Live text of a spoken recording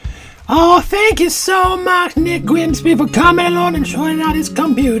Oh, thank you so much, Nick Grimsby, for coming along and showing out this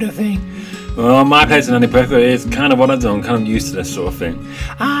computer thing. Well, my place in Nanny Prescott is kind of what I do. I'm kind of used to this sort of thing.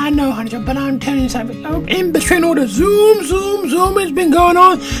 I know, honey, but I'm telling you something. In between all the zoom has been going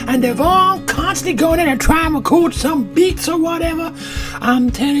on, and they've all constantly going in and trying to record some beats or whatever. I'm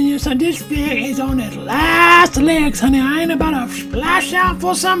telling you, son, this thing is on its last legs, honey. I ain't about to splash out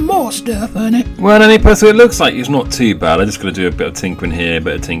for some more stuff, honey. Well, Nanny Prescott, it looks like it's not too bad. I just got to do a bit of tinkering here, a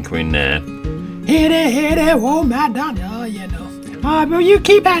bit of tinkering there. Here there, whoa, my daughter, oh, you know. All right, well, you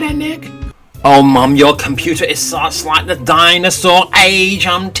keep at it, Nick. Oh, Mum, your computer is such like the dinosaur age,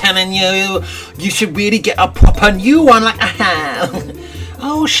 I'm telling you. You should really get a proper new one, like,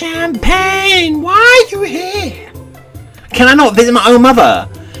 Oh, Champagne, why are you here? Can I not visit my own mother?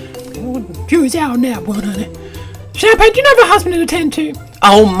 Who's out now, one, honey? Champagne, do you know have a husband to attend to?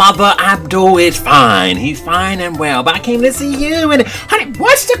 Oh, Mother Abdul is fine. He's fine and well, but I came to see you and... Honey,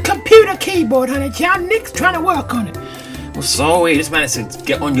 what's the computer keyboard, honey? Child, Nick's trying to work on it. Well, sorry, just managed to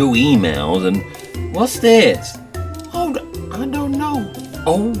get on your emails and... What's this? Oh, I don't know.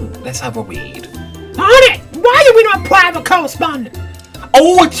 Oh, let's have a read. Honey, why are we not private correspondent?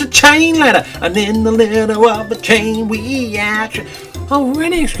 Oh, it's a chain letter. And in the letter of the chain we actually... Oh,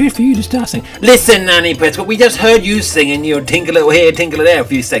 any excuse for you to start singing. Listen, Nanny Prescott, we just heard you singing your tinkle little here, tinkle there a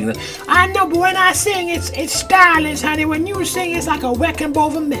few seconds. I know, but when I sing, it's stylish, honey. When you sing, it's like a wrecking ball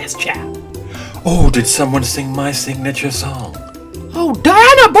of a mess, child. Oh, did someone sing my signature song? Oh,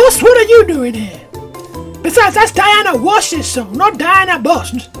 Diana Buss, what are you doing here? Besides, that's Diana Ross's song, not Diana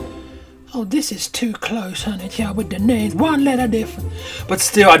Buss's. Oh, this is too close, honey, child, with the names. One letter different. But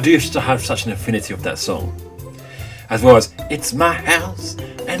still, I do used to have such an affinity with that song. As well as, it's my house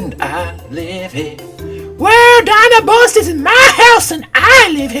and I live here. Well, Diana Buss, this is my house and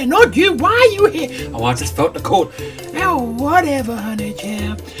I live here, not you. Why are you here? Oh, I just felt the chord. Oh, whatever, honey,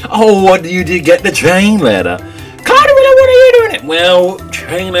 child. Oh, what do you do get the chain letter? Carterilla, what are you doing it? Well,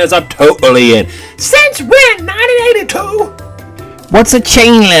 chain letters are totally in. Since when? 1982? What's a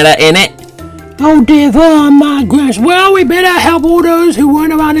chain letter in it? Oh dear, oh my gosh. Well, we better help all those who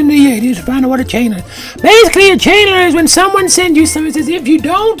weren't around in the 80s to find out what a chain letter is. Basically, a chain letter is when someone sends you something that says, if you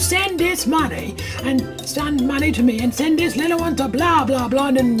don't send this money, and send money to me, and send this little one to blah, blah, blah,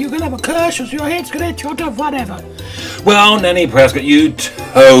 and then you're going to have a curse, or your head's going to hit your whatever. Well, Nanny Prescott, you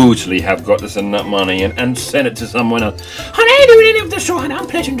totally have got to send that money and send it to someone else. Honey, I ain't doing anything with the show, honey. I'm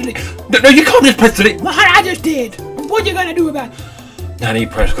pressing delete. No, you can't just press delete. Well, honey, I just did. What are you going to do about it? Nanny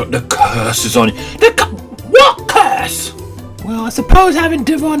Prescott, the curse is on you. What curse? Well, I suppose having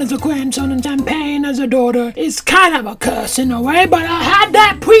Devon as a grandson and Champagne as a daughter is kind of a curse in a way, but I had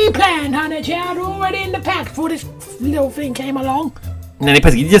that pre-planned, honey child, already in the pack before this little thing came along. Nanny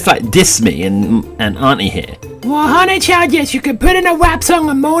Prescott, you just like diss me and Auntie here. Well, honey child, yes, you could put in a rap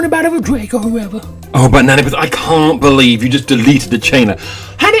song and moan about it with Drake or whoever. Oh, but Nanny Prescott, I can't believe you just deleted the chain letter.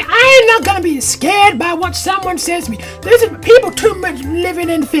 Honey, I ain't not gonna be scared by what someone says to me. There's people too much living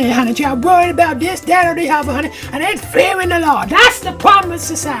in fear, honey child, worried about this, that, or the other, honey, and ain't fearing the law. That's the problem with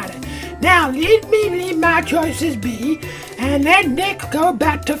society. Now, leave my choices be, and let Nick go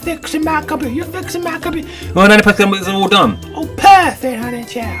back to fixing my computer. You fixing my computer? Well, Nanny Prescott, it's all done. Oh, perfect, honey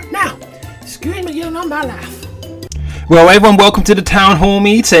child. Now, excuse me getting on my life. Well, everyone, welcome to the town hall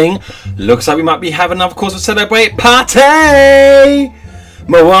meeting. Looks like we might be having, of course, a celebrate party.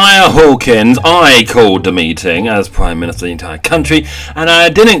 Mariah Hawkins, I called the meeting as Prime Minister of the entire country, and I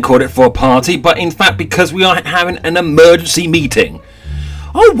didn't call it for a party, but in fact because we are having an emergency meeting.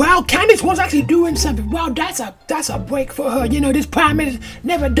 Oh wow, Candace was actually doing something. Well, that's a break for her. You know, this Prime Minister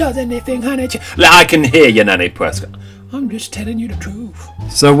never does anything, honey. I can hear you, Nanny Prescott. I'm just telling you the truth.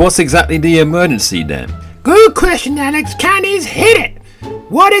 So what's exactly the emergency then? Good question, Alex. Candace, hit it.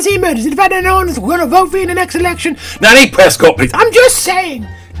 What is the emergency? The fact that no one is going to vote for you in the next election? Nanny Prescott, please. I'm just saying.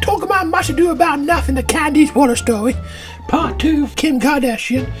 Talk about much ado about nothing. The Candace Water story. Part 2 of Kim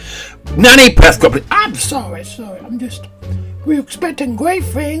Kardashian. Nanny Prescott, please. I'm sorry. We were expecting great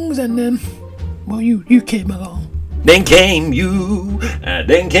things, and then, well, you came along. Then came you, and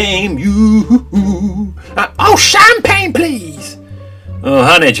then came you. Oh, Champagne, please. Oh,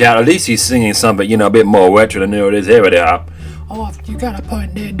 honey child, at least he's singing something, a bit more retro than it is here at the hop. Oh, you got a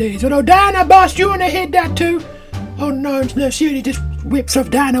point there, Days. Although Diana Buss, you wanna hit that too? Oh no, she only just whips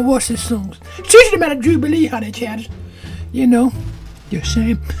off Diana Ross's songs. It's usually about a Jubilee, honey child. You know, you're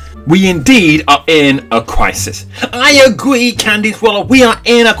saying. We indeed are in a crisis. I agree, Candice Waller, we are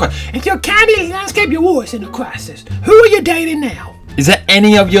in a crisis. If your Candice landscape, you're always in a crisis. Who are you dating now? Is that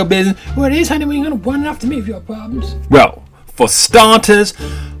any of your business? Well, it is, honey. We ain't gonna run after me with your problems. Well, for starters,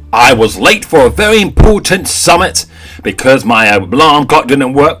 I was late for a very important summit because my alarm clock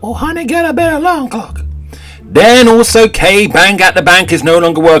didn't work. Well, honey, get a better alarm clock. Then also K-Bank at the bank is no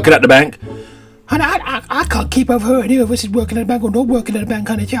longer working at the bank. Honey, I can't keep up her idea if this is working at the bank or not working at the bank,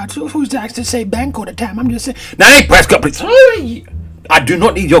 honey, child. So who's that to say bank all the time? I'm just saying. Nanny Prescott, please. Sorry. I do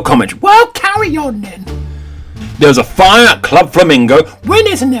not need your commentary. Well, carry on then. There was a fire at Club Flamingo. When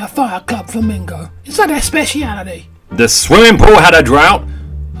isn't there a fire Club Flamingo? It's not their speciality. The swimming pool had a drought.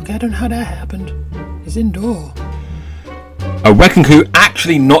 Okay, I don't know how that happened. It's indoor. A wrecking crew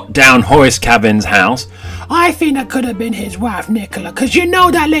actually knocked down Horace Cavan's house. I think that could have been his wife, Nicola, because you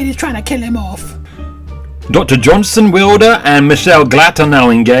know that lady's trying to kill him off. Dr. Johnson Wilder and Michelle Glatt are now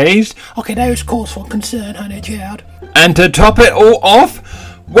engaged. Okay, those cause for concern, honey, child. And to top it all off,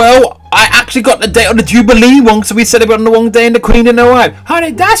 well, I actually got the date on the Jubilee wrong, so we said it on the wrong day and the Queen didn't arrive.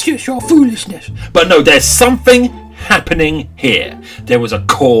 Honey, that's just your foolishness. But no, there's something happening here. There was a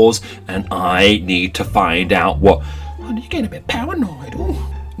cause, and I need to find out what. Honey, you're getting a bit paranoid. Ooh.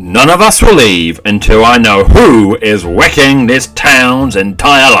 None of us will leave until I know who is wrecking this town's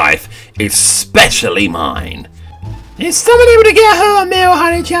entire life, especially mine. Is someone able to get her a meal,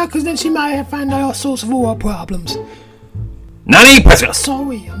 honey, child? Because then she might find out our source of all our problems. Nanny Prescott!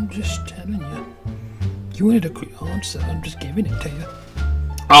 Sorry, I'm just telling you. You wanted a quick answer, I'm just giving it to you.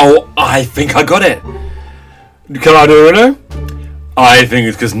 Oh, I think I got it. Can I do it now? I think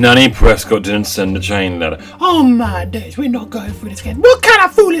it's because Nanny Prescott didn't send the chain letter. Oh my days, we're not going through this again. What kind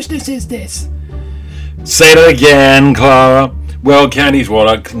of foolishness is this? Say that again, Clara. Well, Candy's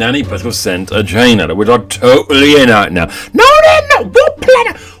what Nanny Prescott sent a chain letter, which I'm totally in out now. No, they're not. What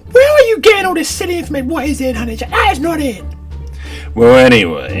planet? Where are you getting all this silly information? What is it, honey? That is not it. Well,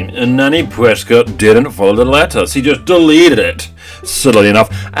 anyway, Nanny Prescott didn't follow the letter. She just deleted it, subtly enough.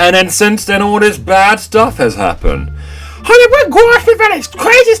 And then since then, all this bad stuff has happened. Honey, we're grasping for this.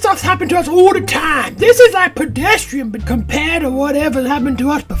 Crazy stuff's happened to us all the time. This is like pedestrian, but compared to whatever's happened to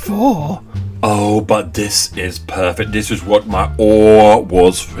us before. Oh, but this is perfect. This is what my awe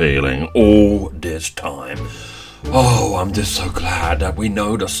was feeling all this time. Oh, I'm just so glad that we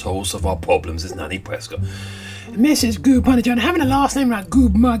know the source of our problems is Nanny Prescott. Mrs. Goop, honey, John, having a last name like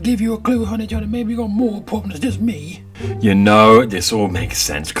Goop might give you a clue, honey, John, and maybe you got more problems, just me. You know, this all makes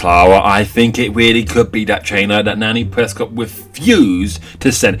sense, Clara. I think it really could be that chain letter that Nanny Prescott refused to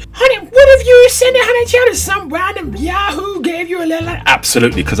send. Honey, what if you sent it, honey, John, to some random Yahoo gave you a letter?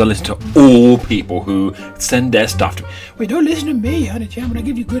 Absolutely, because I listen to all people who send their stuff to me. Wait, don't listen to me, honey, John, but I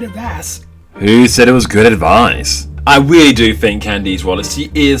give you good advice. Who said it was good advice? I really do think Candice Wallace,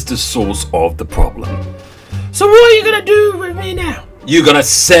 she is the source of the problem. So what are you gonna do with me now? You're gonna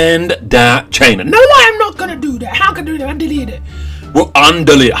send that chain letter. No, I'm not gonna do that. How can I do that? I delete it. Well,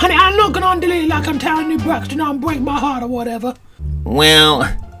 undelete it. Honey, I'm not gonna undelete it like I'm telling you, Braxton, not break my heart or whatever. Well,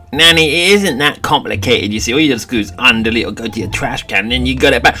 Nanny, it isn't that complicated, you see. All you just do is undelete or go to your trash can, and then you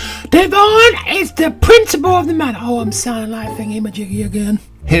got it back. Devon, it's the principle of the matter. Oh, I'm sounding like thingy-majiggy again.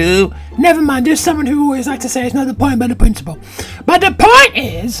 Who? Never mind, there's someone who always likes to say it's not the point but the principle. But the point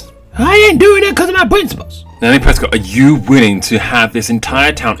is, I ain't doing it because of my principles. Nanny Prescott, are you willing to have this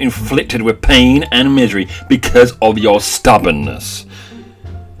entire town inflicted with pain and misery because of your stubbornness?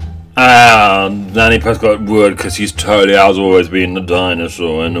 Nanny Prescott would, because she's totally has always been the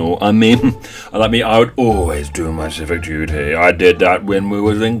dinosaur and all. I mean, I would always do my civic duty. I did that when we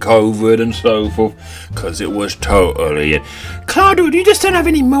was in COVID and so forth, because it was totally it. Claudio, you just don't have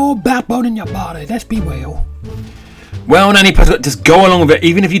any more backbone in your body. Let's be real. Well, Nanny Prescott, just go along with it.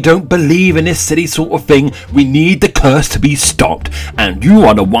 Even if you don't believe in this silly sort of thing, we need the curse to be stopped. And you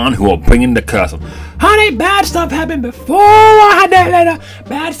are the one who are bringing the curse. Honey, bad stuff happened before I had that letter.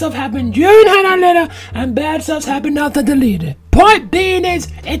 Bad stuff happened during I had that letter. And bad stuff happened after deleted. Point being is,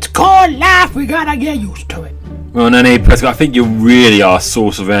 it's called life. We gotta get used to it. Well, Nanny Prescott, I think you really are a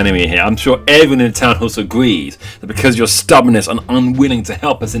source of enemy here. I'm sure everyone in the town also agrees that because of your stubbornness and unwilling to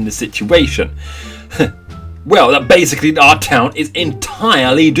help us in this situation, well, that basically our town is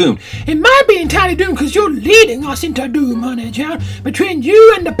entirely doomed. It might be entirely doomed because you're leading us into doom, honey, child. Between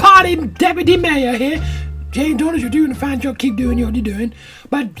you and the party deputy mayor here, James Donis, you're doing a fine job. Keep doing what you're doing.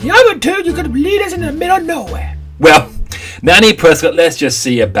 But the other two, you could lead us in the middle of nowhere. Well, Nanny Prescott, let's just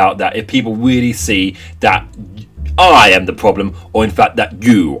see about that. If people really see that I am the problem, or in fact that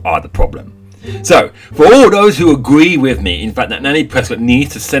you are the problem. So, for all those who agree with me, in fact that Nanny Prescott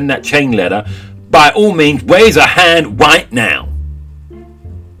needs to send that chain letter, by all means, raise a hand right now.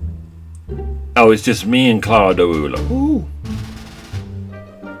 Oh, it's just me and Clara Darula. Ooh.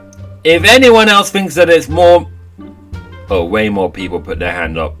 If anyone else thinks that it's more... Oh, way more people put their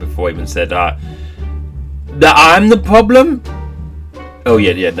hand up before I even said that I'm the problem. Oh,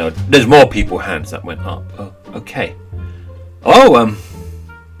 yeah, no. There's more people hands that went up. Oh, okay. Oh,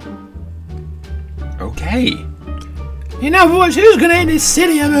 okay. You know, boys, who's gonna end this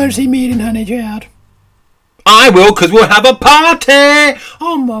city emergency meeting, honey child? I will, because we'll have a party!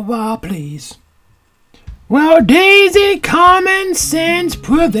 Oh, my God, please. Well, Daisy, common sense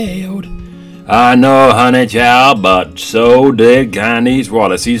prevailed. I know, honey child, but so did Candice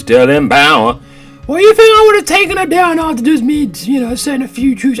Wallace. He's still in power. Well, you think I would have taken her down after just me, setting a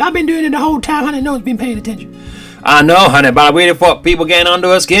few truths? I've been doing it the whole time, honey. No one's been paying attention. I know, honey, but I waited for people getting under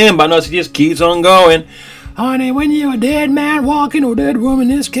her skin, but no, she just keeps on going. Honey, when you're a dead man walking, or dead woman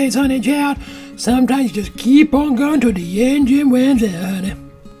in this case, honey child, sometimes you just keep on going till the engine wears out, honey.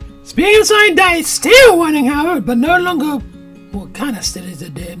 Speaking of something that is still running, however, but no longer, well, kind of still is a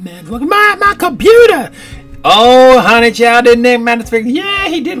dead man's walking. My computer! Oh, honey child, didn't it matter? Yeah,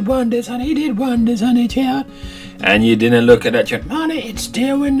 he did wonders, honey. He did wonders, honey child. And you didn't look at that child. Honey, it's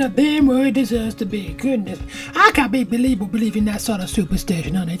still in the bin where it deserves to be. Goodness. I can't believe in that sort of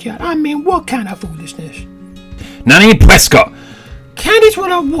superstition, honey child. I mean, what kind of foolishness? Nanny Prescott! Candice,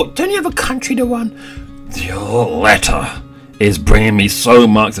 what? Don't you have a country to run? Your letter is bringing me so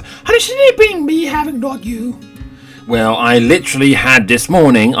much. Honey, shouldn't it bring me having not you? Well, I literally had this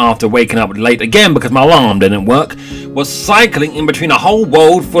morning, after waking up late again because my alarm didn't work, was cycling in between a whole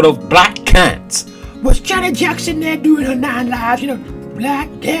world full of black cats. Was Janet Jackson there doing her 9 lives? Black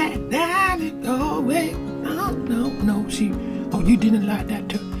cat, 9, oh wait, no, you didn't like that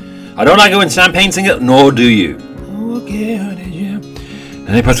too. I don't like it when champagne sings it, nor do you. Okay, honey, yeah.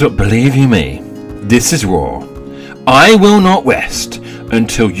 And if I don't believe you me, this is raw. I will not rest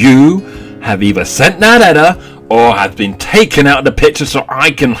until you have either sent that letter or have been taken out of the picture so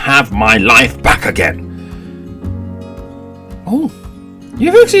I can have my life back again. Oh,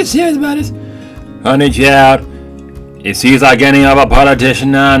 you're actually serious about this? Honey child, it seems like any other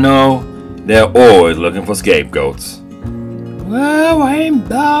politician I know, they're always looking for scapegoats. Well, I ain't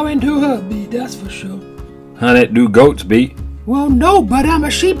bowing to her beat, that's for sure. Honey, do goats beat? Well, no, but I'm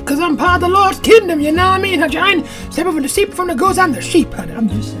a sheep because I'm part of the Lord's kingdom, you know what I mean? I ain't separate from the sheep from the goats, I'm the sheep, honey, I'm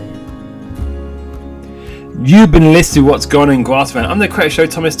just saying. You've been listening to what's going on in Grass Valley. I'm the Creator Show,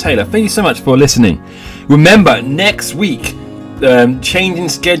 Thomas Taylor. Thank you so much for listening. Remember, next week, changing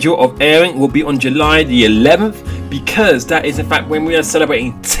schedule of airing will be on July the 11th because that is in fact when we are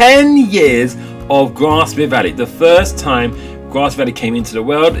celebrating 10 years of Grassmere Valley. The first time Grass Valley came into the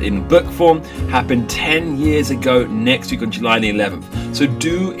world in book form happened 10 years ago next week on July the 11th. So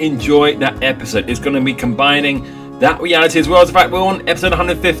do enjoy that episode. It's going to be combining that reality as well as the fact we're on episode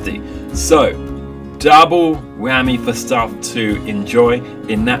 150. So double whammy for stuff to enjoy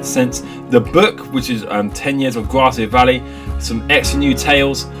in that sense. The book, which is 10 years of Grassmere Valley, some extra new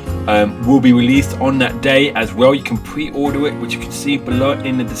tales will be released on that day as well. You can pre-order it, which you can see below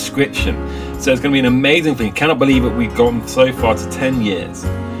in the description. So it's going to be an amazing thing. Cannot believe it, we've gone so far to 10 years.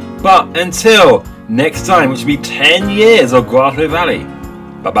 But until next time, which will be 10 years of Grassmere Valley.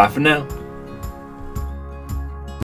 Bye bye for now.